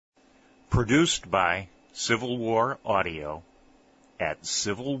Produced by Civil War Audio at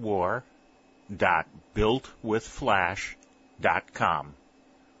civilwar.builtwithflash.com.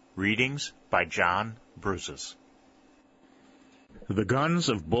 Readings by John Bruces. The Guns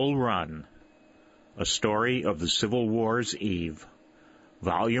of Bull Run, A Story of the Civil War's Eve,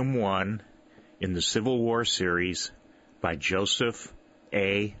 Volume 1 in the Civil War series by Joseph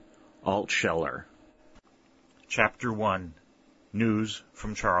A. Altsheler. Chapter 1, News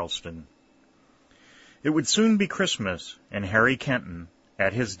from Charleston. It would soon be Christmas, and Harry Kenton,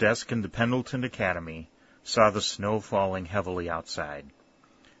 at his desk in the Pendleton Academy, saw the snow falling heavily outside.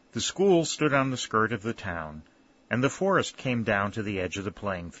 The school stood on the skirt of the town, and the forest came down to the edge of the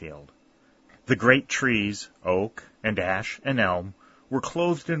playing field. The great trees, oak and ash and elm, were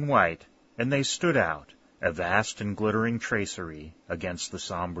clothed in white, and they stood out, a vast and glittering tracery, against the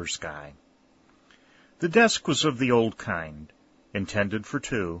somber sky. The desk was of the old kind, intended for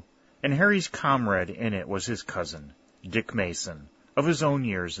two, and Harry's comrade in it was his cousin, Dick Mason, of his own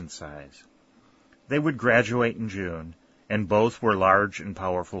years and size. They would graduate in June, and both were large and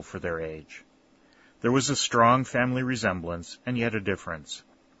powerful for their age. There was a strong family resemblance, and yet a difference.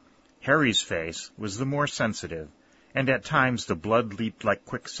 Harry's face was the more sensitive, and at times the blood leaped like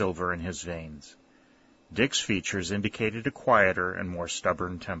quicksilver in his veins. Dick's features indicated a quieter and more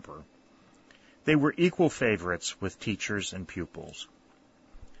stubborn temper. They were equal favorites with teachers and pupils.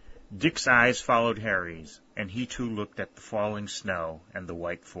 Dick's eyes followed Harry's, and he too looked at the falling snow and the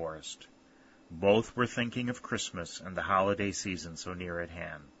white forest. Both were thinking of Christmas and the holiday season so near at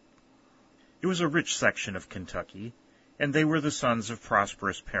hand. It was a rich section of Kentucky, and they were the sons of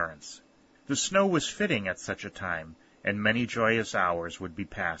prosperous parents. The snow was fitting at such a time, and many joyous hours would be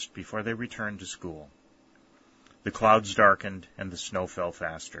passed before they returned to school. The clouds darkened, and the snow fell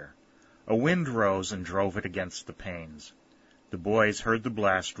faster. A wind rose and drove it against the panes. The boys heard the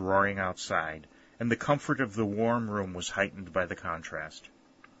blast roaring outside, and the comfort of the warm room was heightened by the contrast.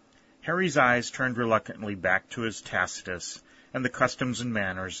 Harry's eyes turned reluctantly back to his Tacitus and the customs and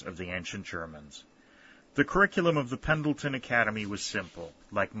manners of the ancient Germans. The curriculum of the Pendleton Academy was simple,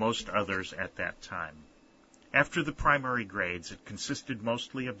 like most others at that time. After the primary grades, it consisted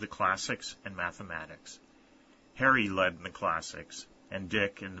mostly of the classics and mathematics. Harry led in the classics, and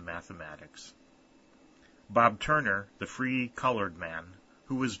Dick in the mathematics. Bob Turner, the free colored man,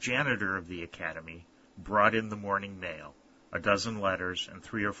 who was janitor of the academy, brought in the morning mail, a dozen letters and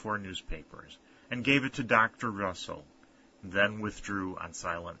 3 or 4 newspapers, and gave it to Dr. Russell, then withdrew on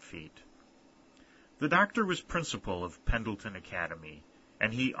silent feet. The doctor was principal of Pendleton Academy,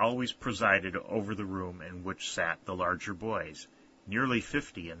 and he always presided over the room in which sat the larger boys, nearly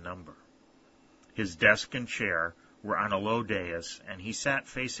 50 in number. His desk and chair were on a low dais, and he sat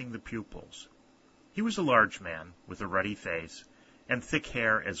facing the pupils. He was a large man, with a ruddy face, and thick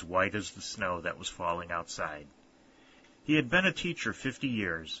hair as white as the snow that was falling outside. He had been a teacher 50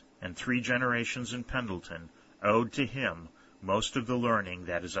 years, and 3 generations in Pendleton owed to him most of the learning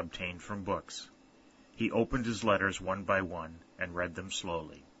that is obtained from books. He opened his letters one by one, and read them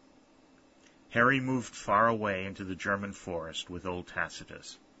slowly. Harry moved far away into the German forest with old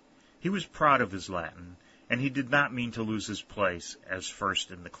Tacitus. He was proud of his Latin, and he did not mean to lose his place as first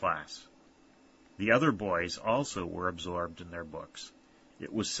in the class. The other boys also were absorbed in their books.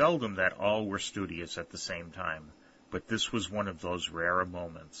 It was seldom that all were studious at the same time, but this was one of those rare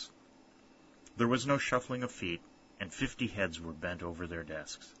moments. There was no shuffling of feet, and 50 heads were bent over their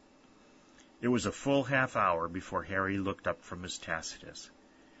desks. It was a full half hour before Harry looked up from his Tacitus.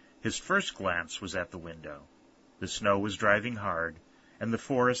 His first glance was at the window. The snow was driving hard, and the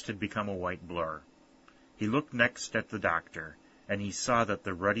forest had become a white blur. He looked next at the doctor, and he saw that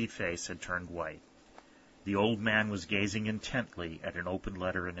the ruddy face had turned white. The old man was gazing intently at an open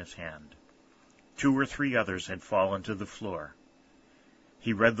letter in his hand. 2 or 3 others had fallen to the floor.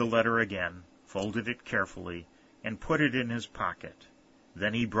 He read the letter again, folded it carefully, and put it in his pocket.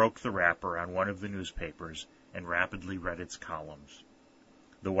 Then he broke the wrapper on one of the newspapers and rapidly read its columns.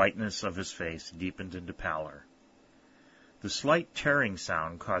 The whiteness of his face deepened into pallor. The slight tearing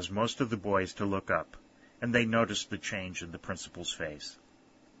sound caused most of the boys to look up, and they noticed the change in the principal's face.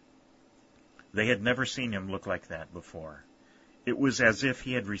 They had never seen him look like that before. It was as if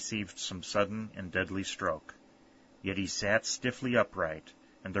he had received some sudden and deadly stroke. Yet he sat stiffly upright,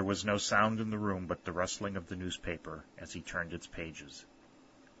 and there was no sound in the room but the rustling of the newspaper as he turned its pages.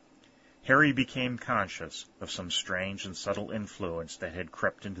 Harry became conscious of some strange and subtle influence that had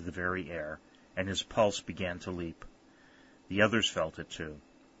crept into the very air, and his pulse began to leap. The others felt it too.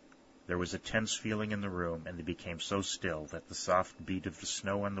 There was a tense feeling in the room, and they became so still that the soft beat of the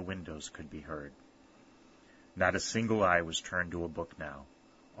snow on the windows could be heard. Not a single eye was turned to a book now.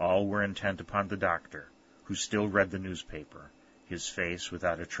 All were intent upon the doctor, who still read the newspaper, his face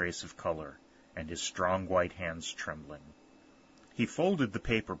without a trace of color, and his strong white hands trembling. He folded the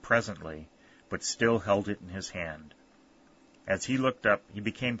paper presently, but still held it in his hand. As he looked up, he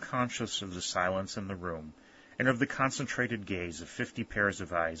became conscious of the silence in the room, and of the concentrated gaze of 50 pairs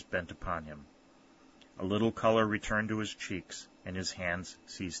of eyes bent upon him. A little color returned to his cheeks, and his hands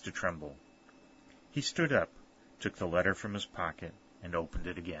ceased to tremble. He stood up, took the letter from his pocket, and opened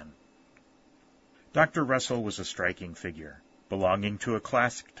it again. Dr. Russell was a striking figure, belonging to a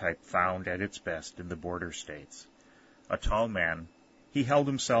classic type found at its best in the border states. A tall man, he held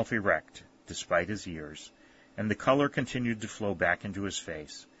himself erect, despite his years, and the color continued to flow back into his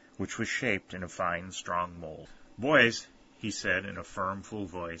face, which was shaped in a fine, strong mold. "Boys," he said in a firm, full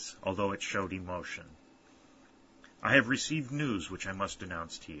voice, although it showed emotion, "I have received news which I must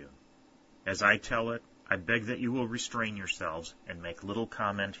announce to you. As I tell it, I beg that you will restrain yourselves and make little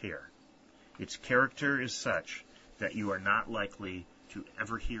comment here. Its character is such that you are not likely to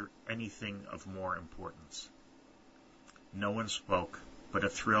ever hear anything of more importance." No one spoke, but a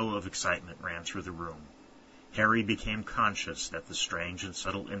thrill of excitement ran through the room. Harry became conscious that the strange and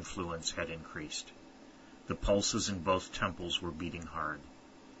subtle influence had increased. The pulses in both temples were beating hard.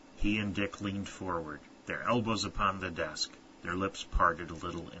 He and Dick leaned forward, their elbows upon the desk, their lips parted a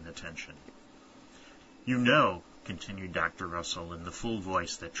little in attention. "You know," continued Dr. Russell in the full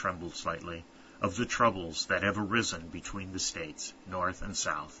voice that trembled slightly, "of the troubles that have arisen between the states, North and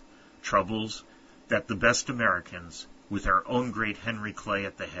South, troubles that the best Americans, with our own great Henry Clay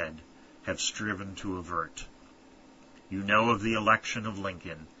at the head, have striven to avert. You know of the election of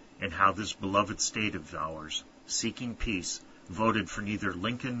Lincoln, and how this beloved state of ours, seeking peace, voted for neither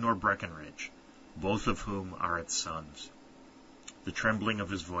Lincoln nor Breckinridge, both of whom are its sons." The trembling of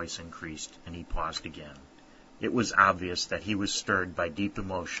his voice increased, and he paused again. It was obvious that he was stirred by deep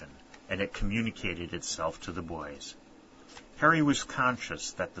emotion, and it communicated itself to the boys. Harry was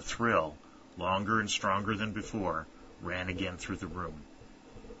conscious that the thrill, longer and stronger than before, ran again through the room.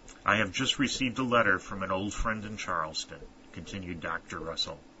 "I have just received a letter from an old friend in Charleston," continued Dr.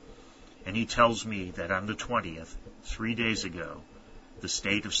 Russell, "and he tells me that on the 20th, 3 days ago, the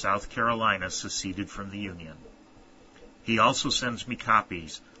state of South Carolina seceded from the Union. He also sends me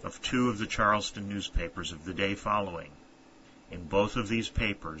copies of 2 of the Charleston newspapers of the day following. In both of these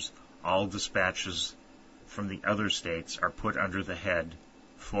papers, all dispatches from the other states are put under the head,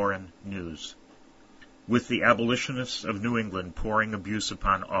 Foreign News. With the abolitionists of New England pouring abuse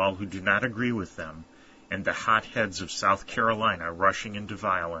upon all who do not agree with them, and the hotheads of South Carolina rushing into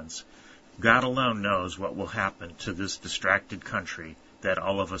violence, God alone knows what will happen to this distracted country that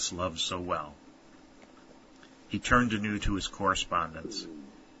all of us love so well." He turned anew to his correspondence,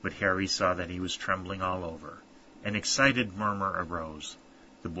 but Harry saw that he was trembling all over. An excited murmur arose.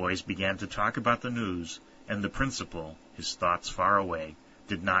 The boys began to talk about the news, and the principal, his thoughts far away,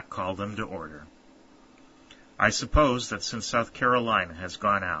 did not call them to order. "I suppose that since South Carolina has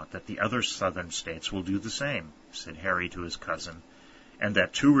gone out, that the other southern states will do the same," said Harry to his cousin, "and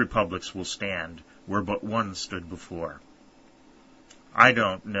that 2 republics will stand where but one stood before." "I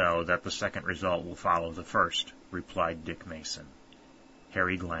don't know that the second result will follow the first," replied Dick Mason.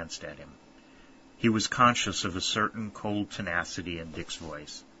 Harry glanced at him. He was conscious of a certain cold tenacity in Dick's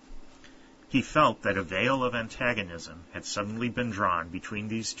voice. He felt that a veil of antagonism had suddenly been drawn between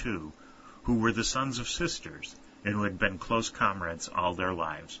these two, who were the sons of sisters, and who had been close comrades all their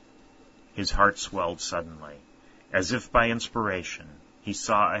lives. His heart swelled suddenly. As if by inspiration, he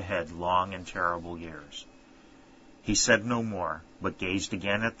saw ahead long and terrible years. He said no more, but gazed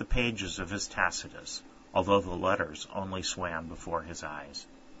again at the pages of his Tacitus, although the letters only swam before his eyes.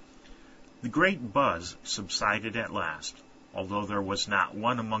 The great buzz subsided at last, although there was not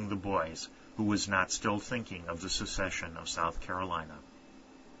one among the boys who was not still thinking of the secession of South Carolina.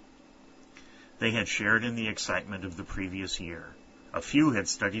 They had shared in the excitement of the previous year. A few had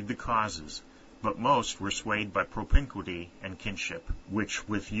studied the causes, but most were swayed by propinquity and kinship, which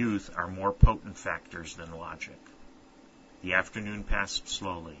with youth are more potent factors than logic. The afternoon passed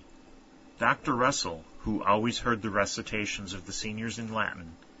slowly. Dr. Russell, who always heard the recitations of the seniors in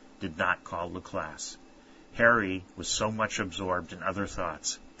Latin, did not call the class. Harry was so much absorbed in other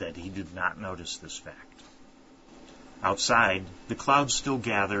thoughts that he did not notice this fact. Outside, the clouds still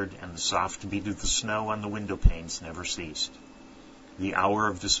gathered, and the soft beat of the snow on the window panes never ceased. The hour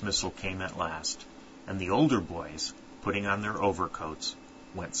of dismissal came at last, and the older boys, putting on their overcoats,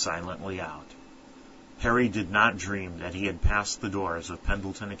 went silently out. Harry did not dream that he had passed the doors of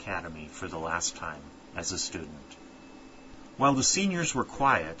Pendleton Academy for the last time as a student. While the seniors were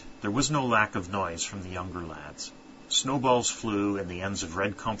quiet, there was no lack of noise from the younger lads. Snowballs flew, and the ends of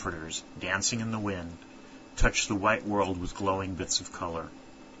red comforters, dancing in the wind, touched the white world with glowing bits of color.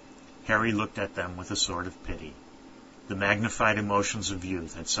 Harry looked at them with a sort of pity. The magnified emotions of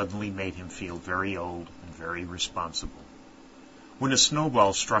youth had suddenly made him feel very old and very responsible. When a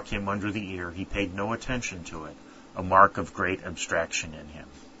snowball struck him under the ear, he paid no attention to it, a mark of great abstraction in him.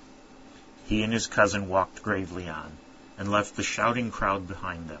 He and his cousin walked gravely on, and left the shouting crowd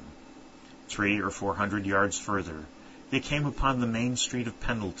behind them. 300 or 400 yards further, they came upon the main street of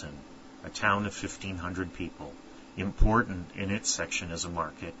Pendleton, a town of 1,500 people, important in its section as a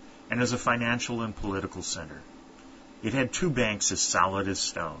market, and as a financial and political center. It had 2 banks as solid as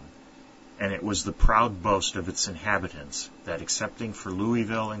stone, and it was the proud boast of its inhabitants that, excepting for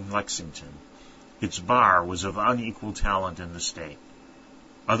Louisville and Lexington, its bar was of unequaled talent in the state.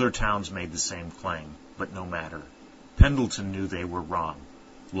 Other towns made the same claim, but no matter. Pendleton knew they were wrong.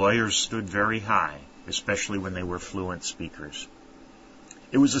 Lawyers stood very high, especially when they were fluent speakers.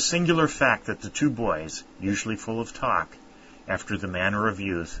 It was a singular fact that the 2 boys, usually full of talk, after the manner of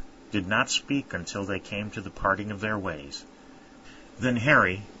youth, did not speak until they came to the parting of their ways. Then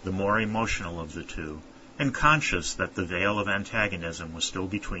Harry, the more emotional of the 2, and conscious that the veil of antagonism was still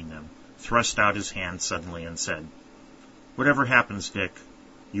between them, thrust out his hand suddenly and said, "Whatever happens, Dick,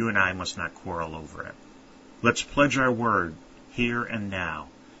 you and I must not quarrel over it. Let's pledge our word, here and now,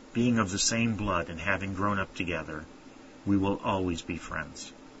 being of the same blood and having grown up together, we will always be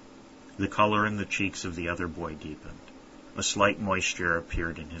friends." The color in the cheeks of the other boy deepened. A slight moisture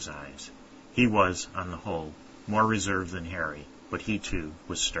appeared in his eyes. He was, on the whole, more reserved than Harry, but he, too,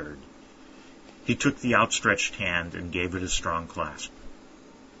 was stirred. He took the outstretched hand and gave it a strong clasp.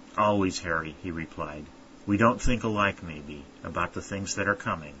 "Always, Harry," he replied. "We don't think alike, maybe, about the things that are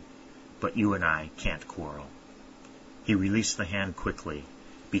coming, but you and I can't quarrel." He released the hand quickly,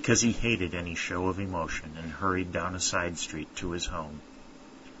 because he hated any show of emotion, and hurried down a side street to his home.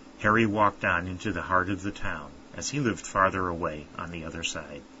 Harry walked on into the heart of the town, as he lived farther away on the other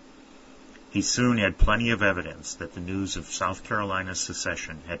side. He soon had plenty of evidence that the news of South Carolina's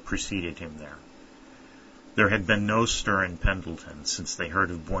secession had preceded him there. There had been no stir in Pendleton since they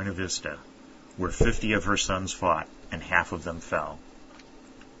heard of Buena Vista, where 50 of her sons fought, and half of them fell.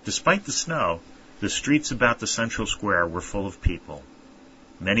 Despite the snow, the streets about the central square were full of people.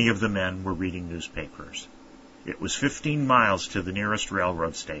 Many of the men were reading newspapers. It was 15 miles to the nearest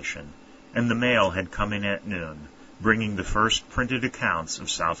railroad station, and the mail had come in at noon, bringing the first printed accounts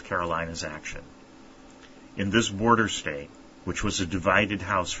of South Carolina's action. In this border state, which was a divided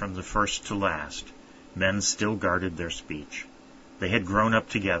house from the first to last, men still guarded their speech. They had grown up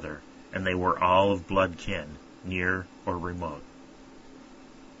together, and they were all of blood kin, near or remote.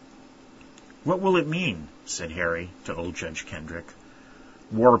 "What will it mean?" said Harry to old Judge Kendrick.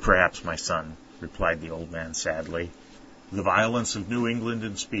 "War, perhaps, my son," replied the old man sadly. "The violence of New England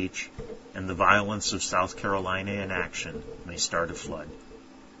in speech and the violence of South Carolina in action may start a flood.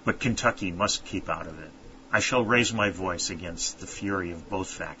 But Kentucky must keep out of it. I shall raise my voice against the fury of both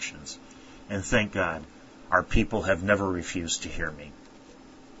factions, and thank God, our people have never refused to hear me."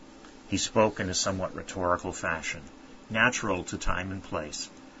 He spoke in a somewhat rhetorical fashion, natural to time and place,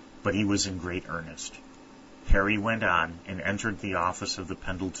 but he was in great earnest. Harry went on and entered the office of the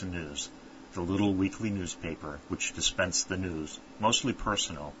Pendleton News, the little weekly newspaper which dispensed the news, mostly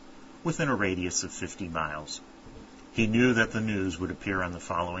personal, within a radius of 50 miles. He knew that the news would appear on the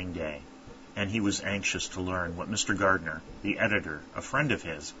following day, and he was anxious to learn what Mr. Gardner, the editor, a friend of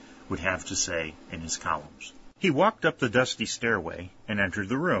his, would have to say in his columns. He walked up the dusty stairway and entered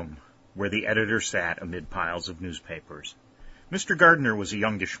the room, where the editor sat amid piles of newspapers. Mr. Gardner was a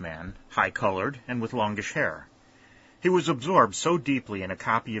youngish man, high-colored and with longish hair. He was absorbed so deeply in a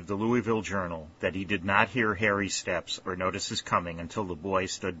copy of the Louisville Journal that he did not hear Harry's steps or notice his coming until the boy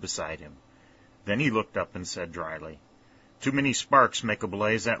stood beside him. Then he looked up and said dryly, "Too many sparks make a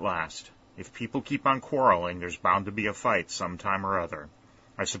blaze at last. If people keep on quarreling, there's bound to be a fight some time or other.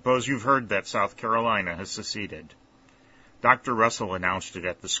 I suppose you've heard that South Carolina has seceded. Dr. Russell announced it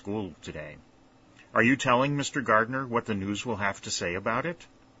at the school today. Are you telling Mr. Gardner what the news will have to say about it?"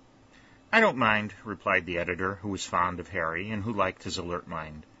 "I don't mind," replied the editor, who was fond of Harry and who liked his alert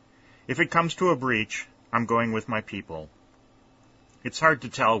mind. "If it comes to a breach, I'm going with my people. It's hard to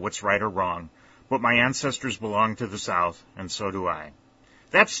tell what's right or wrong, but my ancestors belong to the South, and so do I."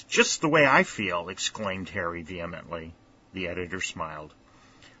 "That's just the way I feel," exclaimed Harry vehemently. The editor smiled.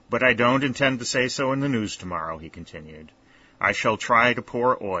 "But I don't intend to say so in the news tomorrow," he continued. "I shall try to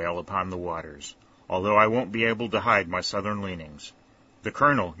pour oil upon the waters, although I won't be able to hide my Southern leanings. The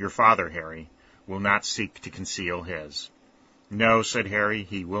Colonel, your father, Harry, will not seek to conceal his." "No," said Harry,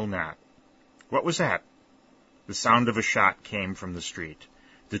 "he will not." "What was that?" The sound of a shot came from the street.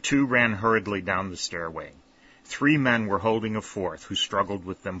 The two ran hurriedly down the stairway. 3 men were holding a fourth, who struggled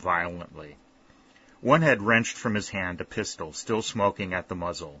with them violently. One had wrenched from his hand a pistol, still smoking at the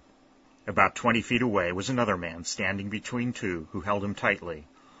muzzle. About 20 feet away was another man, standing between 2, who held him tightly,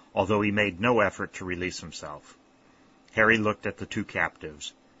 although he made no effort to release himself. Harry looked at the 2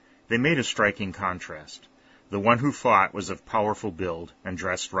 captives. They made a striking contrast. The one who fought was of powerful build and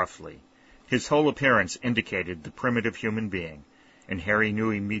dressed roughly. His whole appearance indicated the primitive human being, and Harry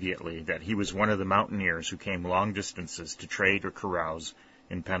knew immediately that he was one of the mountaineers who came long distances to trade or carouse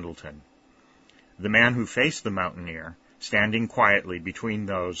in Pendleton. The man who faced the mountaineer, standing quietly between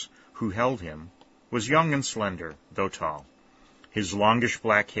those who held him, was young and slender, though tall. His longish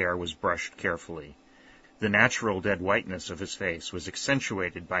black hair was brushed carefully. The natural dead whiteness of his face was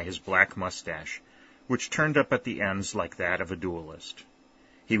accentuated by his black mustache, which turned up at the ends like that of a duelist.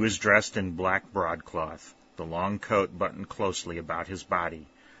 He was dressed in black broadcloth, the long coat buttoned closely about his body,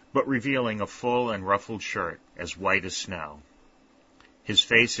 but revealing a full and ruffled shirt as white as snow. His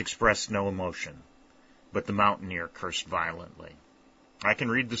face expressed no emotion, but the mountaineer cursed violently. "I can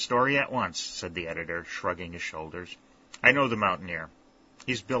read the story at once," said the editor, shrugging his shoulders. "I know the mountaineer.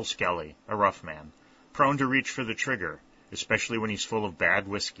 He's Bill Skelly, a rough man, prone to reach for the trigger, especially when he's full of bad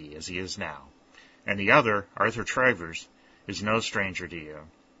whiskey, as he is now. And the other, Arthur Travers, is no stranger to you.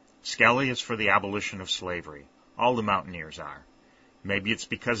 Skelly is for the abolition of slavery. All the mountaineers are. Maybe it's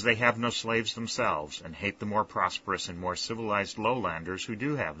because they have no slaves themselves and hate the more prosperous and more civilized lowlanders who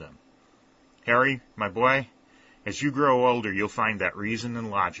do have them. Harry, my boy, as you grow older, you'll find that reason and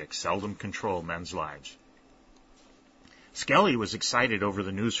logic seldom control men's lives." "Skelly was excited over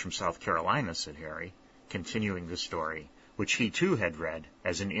the news from South Carolina," said Harry, continuing the story, which he too had read,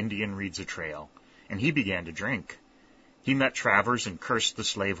 as an Indian reads a trail, "and he began to drink. He met Travers and cursed the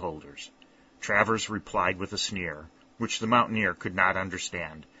slaveholders. Travers replied with a sneer, which the mountaineer could not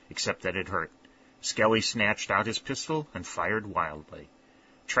understand, except that it hurt. Skelly snatched out his pistol and fired wildly.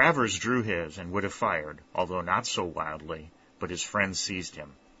 Travers drew his and would have fired, although not so wildly, but his friends seized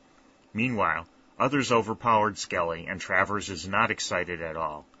him. Meanwhile, others overpowered Skelly, and Travers is not excited at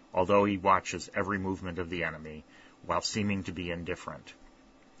all, although he watches every movement of the enemy, while seeming to be indifferent."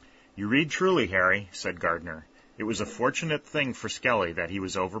 "You read truly, Harry," said Gardner. "It was a fortunate thing for Skelly that he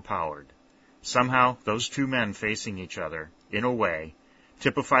was overpowered. Somehow, those 2 men facing each other, in a way,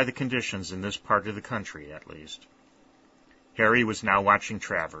 typify the conditions in this part of the country, at least." Harry was now watching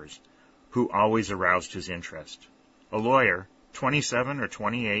Travers, who always aroused his interest. A lawyer, 27 or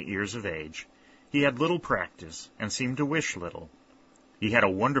 28 years of age, he had little practice and seemed to wish little. He had a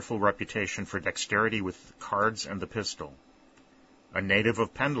wonderful reputation for dexterity with the cards and the pistol. A native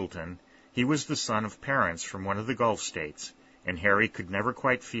of Pendleton, he was the son of parents from one of the Gulf states, and Harry could never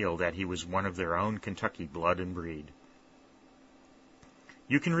quite feel that he was one of their own Kentucky blood and breed.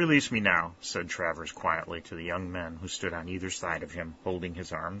 "You can release me now," said Travers quietly to the young men who stood on either side of him, holding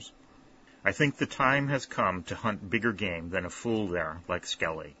his arms. "I think the time has come to hunt bigger game than a fool there like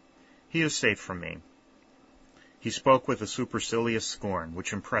Skelly. He is safe from me." He spoke with a supercilious scorn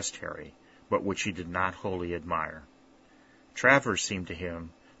which impressed Harry, but which he did not wholly admire. Travers seemed to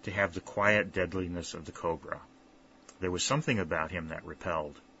him to have the quiet deadliness of the cobra. There was something about him that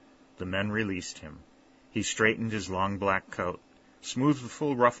repelled. The men released him. He straightened his long black coat, smoothed the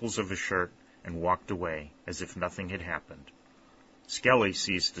full ruffles of his shirt, and walked away as if nothing had happened. Skelly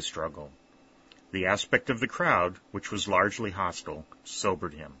ceased the struggle. The aspect of the crowd, which was largely hostile,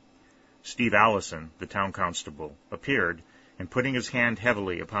 sobered him. Steve Allison, the town constable, appeared, and putting his hand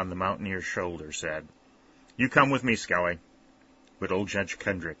heavily upon the mountaineer's shoulder, said, "You come with me, Skelly." But old Judge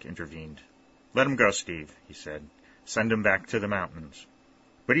Kendrick intervened. "Let him go, Steve," he said. "Send him back to the mountains."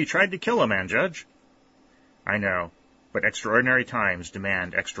 "But he tried to kill a man, Judge." "I know, but extraordinary times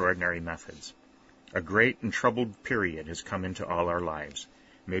demand extraordinary methods. A great and troubled period has come into all our lives.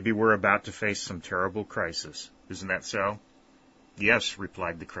 Maybe we're about to face some terrible crisis. Isn't that so?" "Yes,"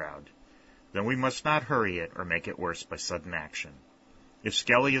 replied the crowd. "Then we must not hurry it or make it worse by sudden action. If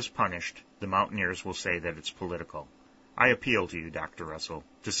Skelly is punished, the mountaineers will say that it's political. I appeal to you, Dr. Russell,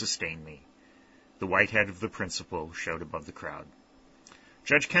 to sustain me." The white head of the principal showed above the crowd.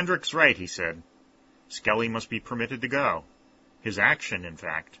 "Judge Kendrick's right," he said. "Skelly must be permitted to go. His action, in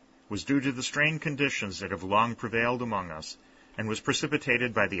fact, was due to the strained conditions that have long prevailed among us, and was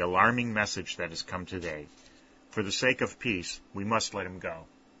precipitated by the alarming message that has come today. For the sake of peace, we must let him go."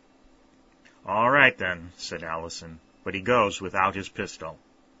 "All right, then," said Allison, "but he goes without his pistol."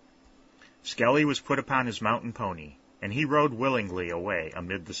 Skelly was put upon his mountain pony, and he rode willingly away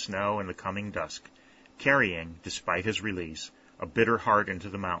amid the snow and the coming dusk, carrying, despite his release, a bitter heart into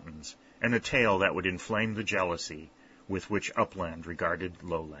the mountains, and a tale that would inflame the jealousy with which upland regarded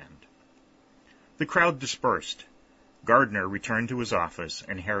lowland. The crowd dispersed. Gardner returned to his office,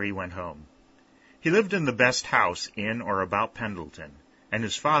 and Harry went home. He lived in the best house in or about Pendleton, and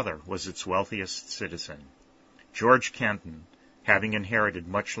his father was its wealthiest citizen. George Kenton, having inherited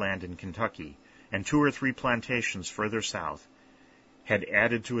much land in Kentucky and 2 or 3 plantations further south, had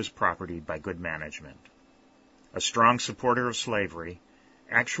added to his property by good management. A strong supporter of slavery,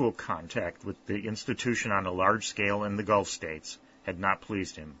 actual contact with the institution on a large scale in the Gulf states had not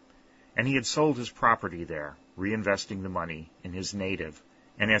pleased him, and he had sold his property there, reinvesting the money in his native,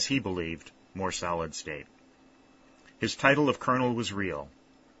 and as he believed, more solid state. His title of colonel was real.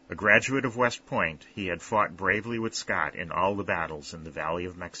 A graduate of West Point, he had fought bravely with Scott in all the battles in the Valley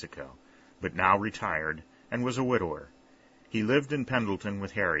of Mexico, but now retired and was a widower. He lived in Pendleton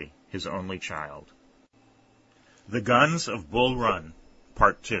with Harry, his only child. The Guns of Bull Run,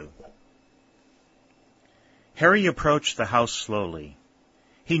 Part 2. Harry approached the house slowly.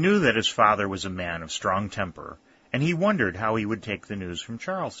 He knew that his father was a man of strong temper, and he wondered how he would take the news from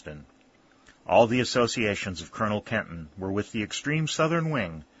Charleston. All the associations of Colonel Kenton were with the extreme southern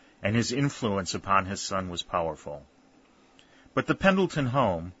wing, and his influence upon his son was powerful. But the Pendleton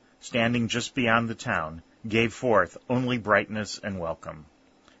home, standing just beyond the town, gave forth only brightness and welcome.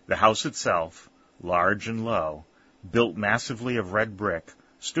 The house itself, large and low, built massively of red brick,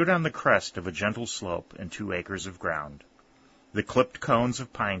 stood on the crest of a gentle slope and 2 acres of ground. The clipped cones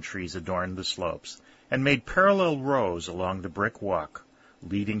of pine trees adorned the slopes, and made parallel rows along the brick walk,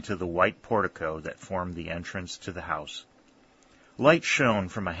 leading to the white portico that formed the entrance to the house. Light shone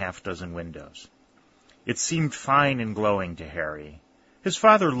from a half-dozen windows. It seemed fine and glowing to Harry. His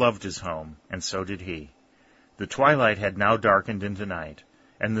father loved his home, and so did he. The twilight had now darkened into night,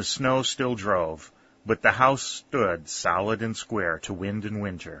 and the snow still drove, but the house stood solid and square to wind and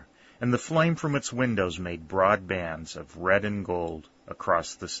winter, and the flame from its windows made broad bands of red and gold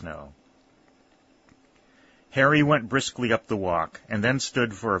across the snow. Harry went briskly up the walk, and then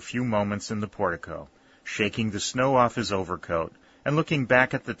stood for a few moments in the portico, shaking the snow off his overcoat and looking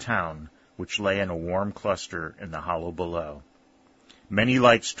back at the town, which lay in a warm cluster in the hollow below. Many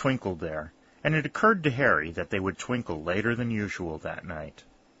lights twinkled there, and it occurred to Harry that they would twinkle later than usual that night.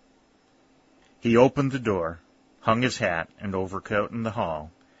 He opened the door, hung his hat and overcoat in the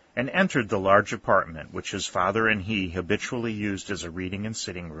hall, and entered the large apartment which his father and he habitually used as a reading and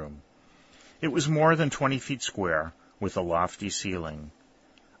sitting room. It was more than 20 feet square, with a lofty ceiling.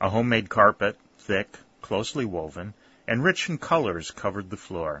 A homemade carpet, thick, closely woven, and rich in colors covered the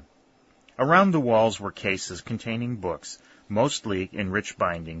floor. Around the walls were cases containing books, mostly in rich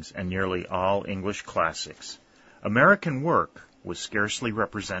bindings and nearly all English classics. American work was scarcely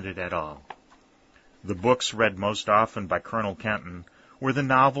represented at all. The books read most often by Colonel Kenton were the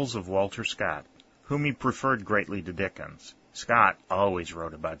novels of Walter Scott, whom he preferred greatly to Dickens. Scott always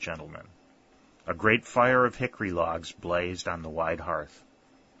wrote about gentlemen. A great fire of hickory logs blazed on the wide hearth.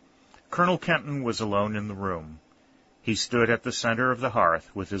 Colonel Kenton was alone in the room. He stood at the center of the hearth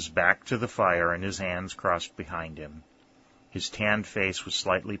with his back to the fire and his hands crossed behind him. His tanned face was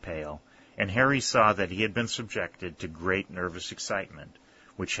slightly pale, and Harry saw that he had been subjected to great nervous excitement,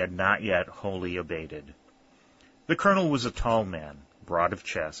 which had not yet wholly abated. The colonel was a tall man, broad of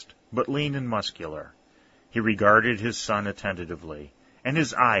chest, but lean and muscular. He regarded his son attentively, and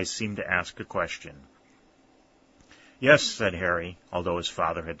his eyes seemed to ask a question. "Yes," said Harry, although his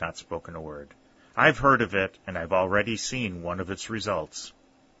father had not spoken a word. "I've heard of it, and I've already seen one of its results."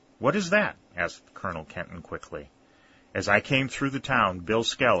 "What is that?" asked Colonel Kenton quickly. "As I came through the town, Bill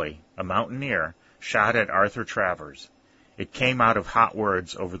Skelly, a mountaineer, shot at Arthur Travers. It came out of hot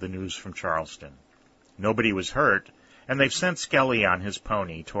words over the news from Charleston. Nobody was hurt, and they've sent Skelly on his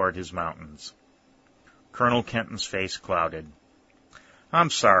pony toward his mountains." Colonel Kenton's face clouded. "I'm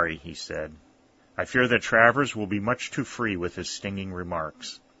sorry," he said. "I fear that Travers will be much too free with his stinging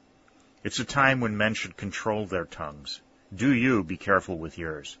remarks. It's a time when men should control their tongues. Do you be careful with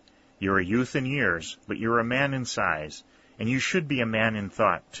yours. You're a youth in years, but you're a man in size, and you should be a man in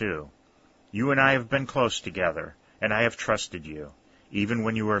thought, too. You and I have been close together, and I have trusted you, even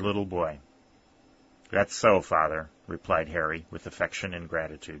when you were a little boy." "That's so, Father," replied Harry with affection and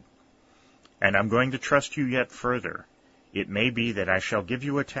gratitude. "And I'm going to trust you yet further. It may be that I shall give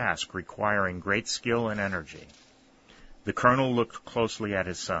you a task requiring great skill and energy." The colonel looked closely at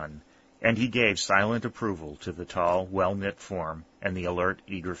his son, and he gave silent approval to the tall, well-knit form and the alert,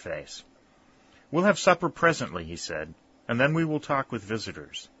 eager face. "We'll have supper presently," he said, "and then we will talk with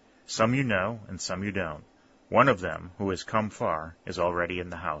visitors. Some you know, and some you don't. One of them, who has come far, is already in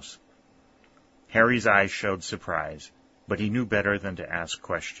the house." Harry's eyes showed surprise, but he knew better than to ask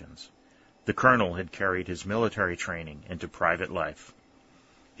questions. The colonel had carried his military training into private life.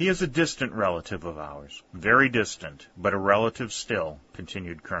 "He is a distant relative of ours, very distant, but a relative still,"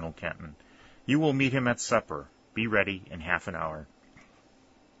 continued Colonel Kenton. "You will meet him at supper. Be ready in half an hour."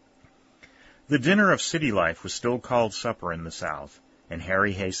 The dinner of city life was still called supper in the South, and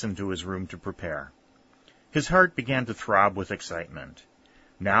Harry hastened to his room to prepare. His heart began to throb with excitement.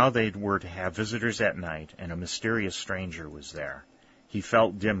 Now they were to have visitors at night, and a mysterious stranger was there. He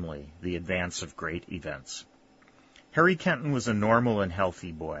felt dimly the advance of great events. Harry Kenton was a normal and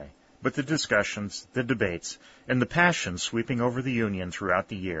healthy boy, but the discussions, the debates, and the passion sweeping over the Union throughout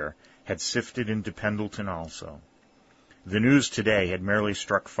the year had sifted into Pendleton also. The news today had merely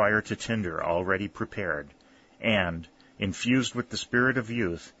struck fire to tinder already prepared, and, infused with the spirit of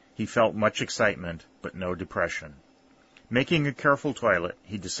youth, he felt much excitement but no depression. Making a careful toilet,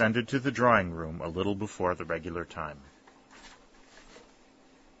 he descended to the drawing-room a little before the regular time.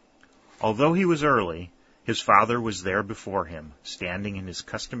 Although he was early, his father was there before him, standing in his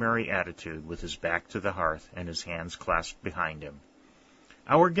customary attitude with his back to the hearth and his hands clasped behind him.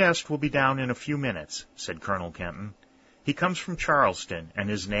 "Our guest will be down in a few minutes," said Colonel Kenton. "He comes from Charleston, and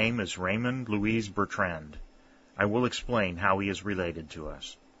his name is Raymond Louis Bertrand. I will explain how he is related to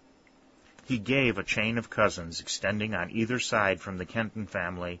us." He gave a chain of cousins extending on either side from the Kenton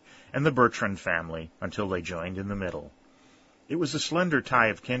family and the Bertrand family until they joined in the middle. It was a slender tie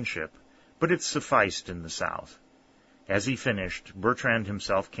of kinship, but it sufficed in the South. As he finished, Bertrand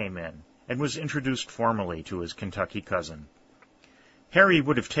himself came in and was introduced formally to his Kentucky cousin. Harry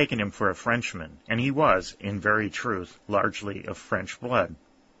would have taken him for a Frenchman, and he was, in very truth, largely of French blood.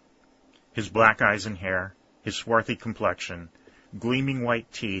 His black eyes and hair, his swarthy complexion, gleaming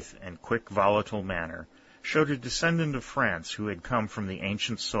white teeth, and quick, volatile manner showed a descendant of France who had come from the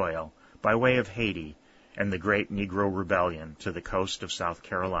ancient soil by way of Haiti and the great Negro Rebellion to the coast of South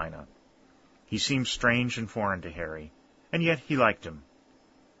Carolina. He seemed strange and foreign to Harry, and yet he liked him.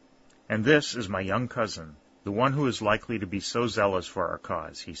 "And this is my young cousin, the one who is likely to be so zealous for our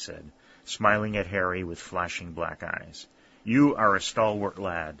cause," he said, smiling at Harry with flashing black eyes. "You are a stalwart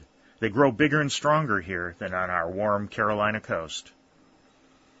lad. They grow bigger and stronger here than on our warm Carolina coast."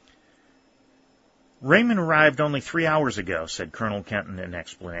 "Raymond arrived only 3 hours ago," said Colonel Kenton in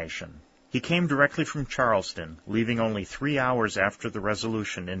explanation. "He came directly from Charleston, leaving only 3 hours after the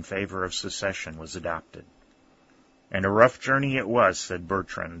resolution in favor of secession was adopted." "And a rough journey it was," said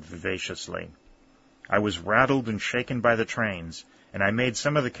Bertrand vivaciously. "I was rattled and shaken by the trains, and I made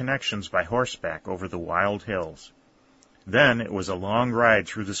some of the connections by horseback over the wild hills. Then it was a long ride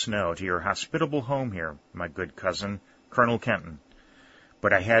through the snow to your hospitable home here, my good cousin, Colonel Kenton.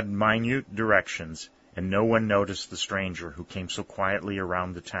 But I had minute directions, and no one noticed the stranger who came so quietly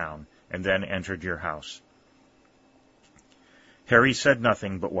around the town and then entered your house." Harry said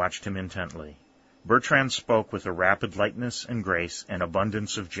nothing, but watched him intently. Bertrand spoke with a rapid lightness and grace and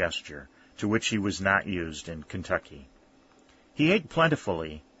abundance of gesture, to which he was not used in Kentucky. He ate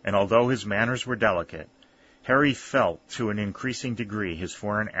plentifully, and although his manners were delicate, Harry felt to an increasing degree his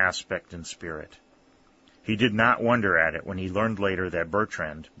foreign aspect and spirit. He did not wonder at it when he learned later that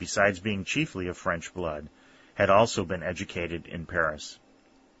Bertrand, besides being chiefly of French blood, had also been educated in Paris.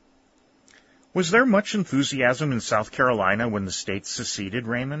 "Was there much enthusiasm in South Carolina when the States seceded,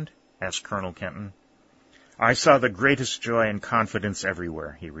 Raymond?" asked Colonel Kenton. "I saw the greatest joy and confidence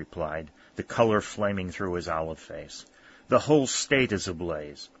everywhere," he replied, the color flaming through his olive face. "The whole state is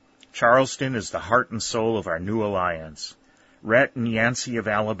ablaze. Charleston is the heart and soul of our new alliance. Rhett and Yancey of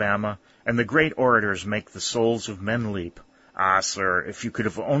Alabama, and the great orators make the souls of men leap. Ah, sir, if you could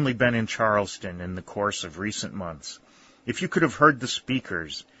have only been in Charleston in the course of recent months, if you could have heard the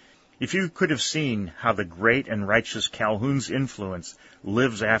speakers, if you could have seen how the great and righteous Calhoun's influence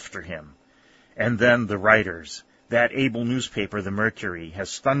lives after him. And then the writers. That able newspaper, the Mercury,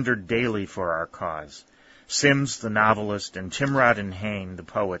 has thundered daily for our cause. Sims, the novelist, and Timrod and Hayne, the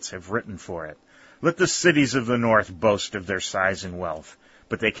poets, have written for it. Let the cities of the North boast of their size and wealth,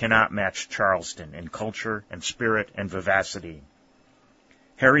 but they cannot match Charleston in culture and spirit and vivacity."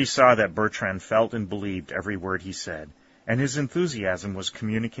 Harry saw that Bertrand felt and believed every word he said, and his enthusiasm was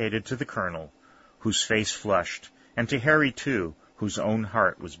communicated to the colonel, whose face flushed, and to Harry, too, whose own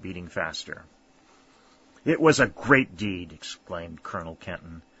heart was beating faster. "It was a great deed," exclaimed Colonel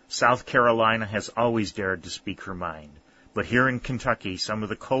Kenton. "South Carolina has always dared to speak her mind, but here in Kentucky some of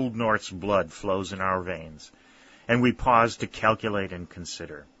the cold North's blood flows in our veins, and we pause to calculate and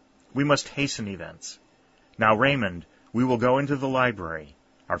consider. We must hasten events. Now, Raymond, we will go into the library.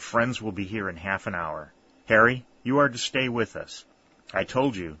 Our friends will be here in half an hour. Harry, you are to stay with us. I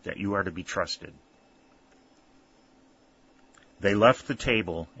told you that you are to be trusted." They left the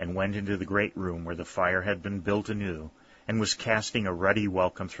table and went into the great room where the fire had been built anew and was casting a ruddy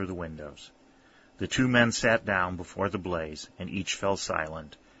welcome through the windows. The two men sat down before the blaze, and each fell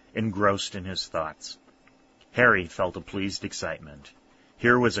silent, engrossed in his thoughts. Harry felt a pleased excitement.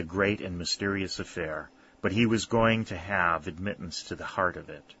 Here was a great and mysterious affair, but he was going to have admittance to the heart of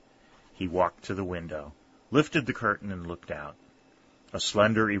it. He walked to the window, lifted the curtain, and looked out. A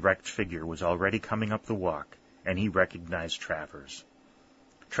slender, erect figure was already coming up the walk, and he recognized Travers.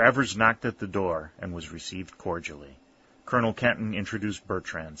 Travers knocked at the door and was received cordially. Colonel Kenton introduced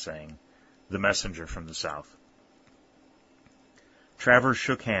Bertrand, saying, "The messenger from the south." Travers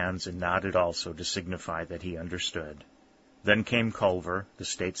shook hands and nodded also to signify that he understood. Then came Culver, the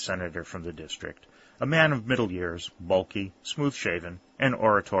state senator from the district, a man of middle years, bulky, smooth-shaven, and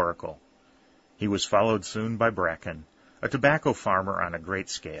oratorical. He was followed soon by Bracken, a tobacco farmer on a great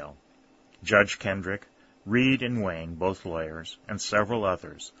scale, Judge Kendrick, Reed and Wayne, both lawyers, and several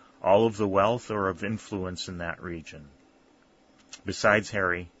others, all of the wealth or of influence in that region. Besides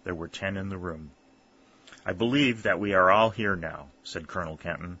Harry, there were 10 in the room. "I believe that we are all here now," said Colonel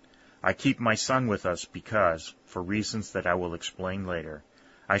Kenton. "I keep my son with us because, for reasons that I will explain later,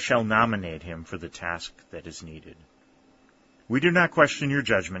 I shall nominate him for the task that is needed." "We do not question your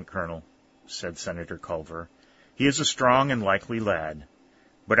judgment, Colonel," said Senator Culver. "He is a strong and likely lad.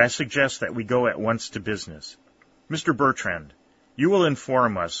 But I suggest that we go at once to business. Mr. Bertrand, you will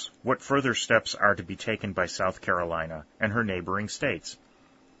inform us what further steps are to be taken by South Carolina and her neighboring states.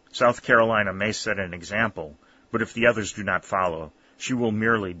 South Carolina may set an example, but if the others do not follow, she will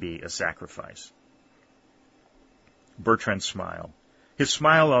merely be a sacrifice." Bertrand smiled. His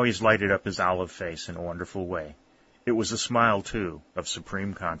smile always lighted up his olive face in a wonderful way. It was a smile, too, of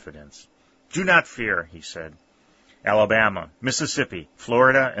supreme confidence. "Do not fear," he said. "Alabama, Mississippi,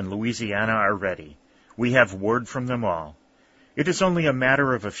 Florida, and Louisiana are ready. We have word from them all. It is only a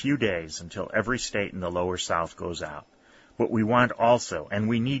matter of a few days until every state in the lower South goes out. But we want also, and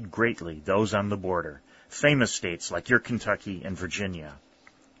we need greatly, those on the border, famous states like your Kentucky and Virginia.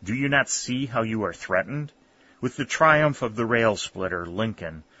 Do you not see how you are threatened? With the triumph of the rail splitter,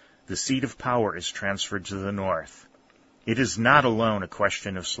 Lincoln, the seat of power is transferred to the North. It is not alone a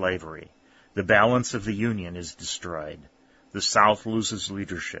question of slavery. The balance of the Union is destroyed. The South loses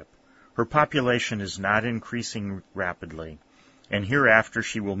leadership. Her population is not increasing rapidly, and hereafter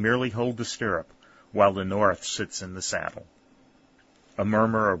she will merely hold the stirrup, while the North sits in the saddle." A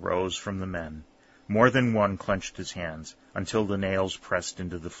murmur arose from the men. More than one clenched his hands, until the nails pressed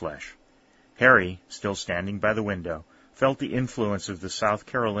into the flesh. Harry, still standing by the window, felt the influence of the South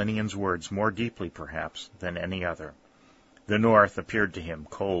Carolinian's words more deeply, perhaps, than any other. The North appeared to him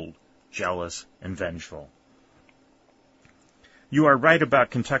cold, jealous, and vengeful. "You are right about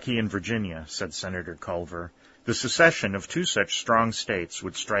Kentucky and Virginia," said Senator Culver. "The secession of two such strong states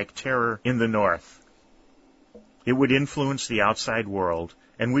would strike terror in the North. It would influence the outside world,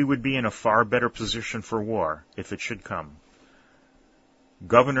 and we would be in a far better position for war, if it should come.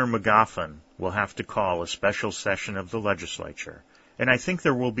 Governor Magoffin will have to call a special session of the legislature, and I think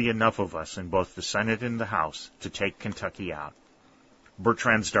there will be enough of us in both the Senate and the House to take Kentucky out."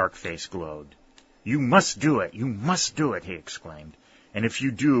 Bertrand's dark face glowed. "You must do it! You must do it!" he exclaimed. "And if you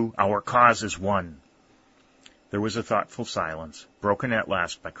do, our cause is won." There was a thoughtful silence, broken at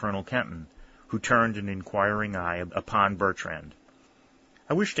last by Colonel Kenton, who turned an inquiring eye upon Bertrand.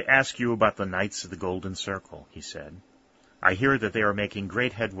 "I wish to ask you about the Knights of the Golden Circle," he said. "I hear that they are making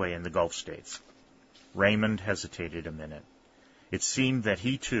great headway in the Gulf States." Raymond hesitated a minute. It seemed that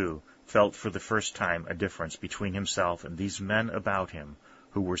he, too, felt for the first time a difference between himself and these men about him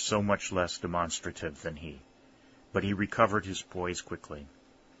who were so much less demonstrative than he. But he recovered his poise quickly.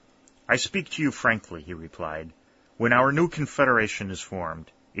 "I speak to you frankly," he replied. "When our new confederation is formed,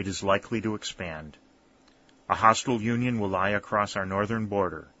 it is likely to expand. A hostile union will lie across our northern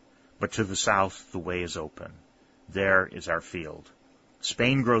border, but to the south the way is open. There is our field.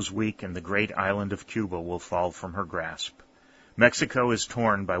 Spain grows weak, and the great island of Cuba will fall from her grasp. Mexico is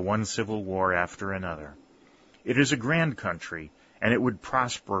torn by one civil war after another. It is a grand country, and it would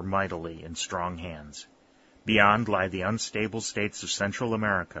prosper mightily in strong hands. Beyond lie the unstable states of Central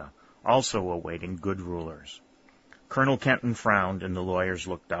America, also awaiting good rulers." Colonel Kenton frowned, and the lawyers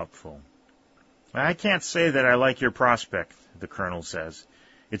looked doubtful. "I can't say that I like your prospect," the colonel says.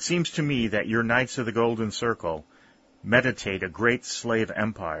 "It seems to me that your Knights of the Golden Circle meditate a great slave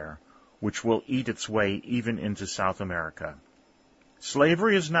empire, which will eat its way even into South America.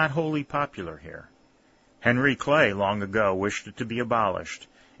 Slavery is not wholly popular here. Henry Clay long ago wished it to be abolished,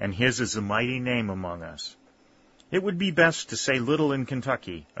 and his is a mighty name among us. It would be best to say little in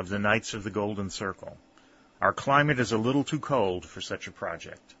Kentucky of the Knights of the Golden Circle. Our climate is a little too cold for such a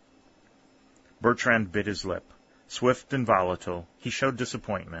project." Bertrand bit his lip. Swift and volatile, he showed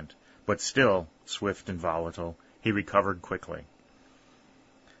disappointment, but still swift and volatile, he recovered quickly.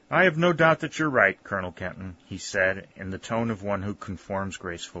 "I have no doubt that you're right, Colonel Kenton," he said in the tone of one who conforms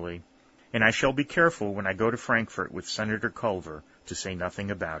gracefully, "and I shall be careful when I go to Frankfort with Senator Culver to say nothing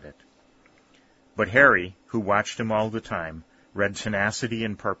about it." But Harry, who watched him all the time, read tenacity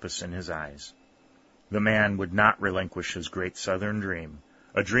and purpose in his eyes. The man would not relinquish his great Southern dream,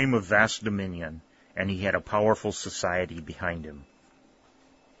 a dream of vast dominion, and he had a powerful society behind him.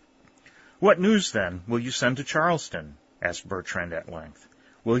 "What news, then, will you send to Charleston?" asked Bertrand at length.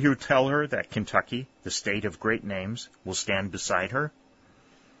 "Will you tell her that Kentucky, the state of great names, will stand beside her?"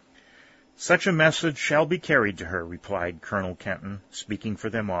 "Such a message shall be carried to her," replied Colonel Kenton, speaking for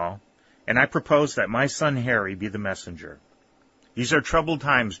them all, "and I propose that my son Harry be the messenger. These are troubled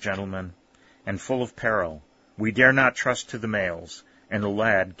times, gentlemen, and full of peril. We dare not trust to the mails, and a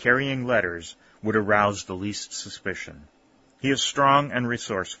lad carrying letters would arouse the least suspicion. He is strong and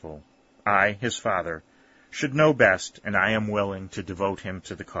resourceful. I, his father, should know best, and I am willing to devote him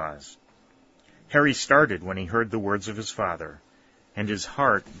to the cause." Harry started when he heard the words of his father, and his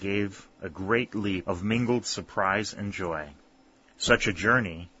heart gave a great leap of mingled surprise and joy. Such a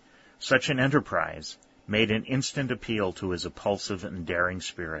journey, such an enterprise, made an instant appeal to his impulsive and daring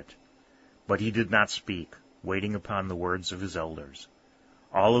spirit. But he did not speak, waiting upon the words of his elders.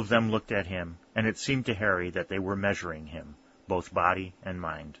 All of them looked at him, and it seemed to Harry that they were measuring him, both body and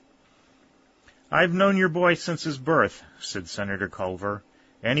mind. "I've known your boy since his birth," said Senator Culver,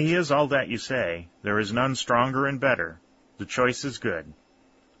 "and he is all that you say. There is none stronger and better. The choice is good."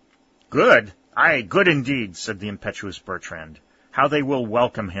 "Good? Aye, good indeed," said the impetuous Bertrand. "How they will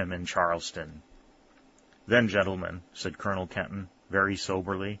welcome him in Charleston." "Then, gentlemen," said Colonel Kenton, very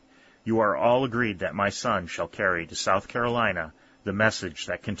soberly, "you are all agreed that my son shall carry to South Carolina the message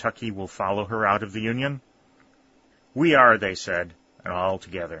that Kentucky will follow her out of the Union?" "We are," they said, and all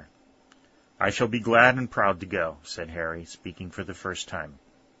together. "I shall be glad and proud to go," said Harry, speaking for the first time.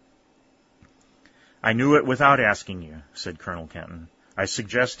 "I knew it without asking you," said Colonel Kenton. "I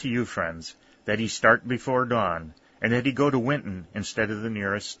suggest to you, friends, that he start before dawn, and that he go to Winton instead of the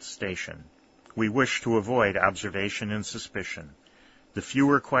nearest station. We wish to avoid observation and suspicion. The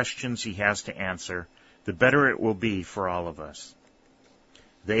fewer questions he has to answer, the better it will be for all of us."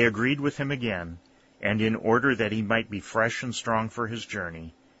 They agreed with him again, and in order that he might be fresh and strong for his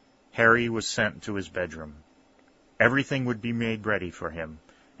journey, Harry was sent to his bedroom. Everything would be made ready for him,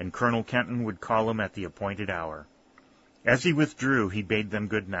 and Colonel Kenton would call him at the appointed hour. As he withdrew, he bade them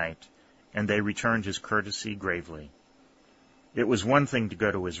good night, and they returned his courtesy gravely. It was one thing to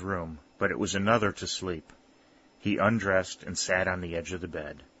go to his room, but it was another to sleep. He undressed and sat on the edge of the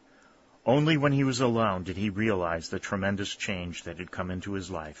bed. Only when he was alone did he realize the tremendous change that had come into his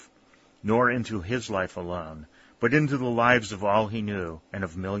life, nor into his life alone, but into the lives of all he knew and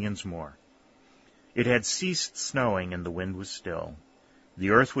of millions more. It had ceased snowing and the wind was still.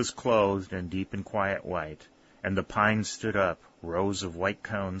 The earth was clothed in deep and quiet white, and the pines stood up, rows of white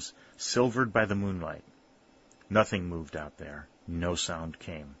cones silvered by the moonlight. Nothing moved out there. No sound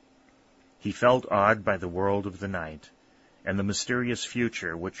came. He felt awed by the world of the night, and the mysterious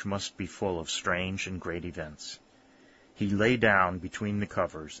future which must be full of strange and great events. He lay down between the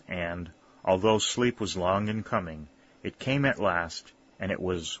covers, and, although sleep was long in coming, it came at last, and it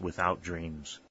was without dreams.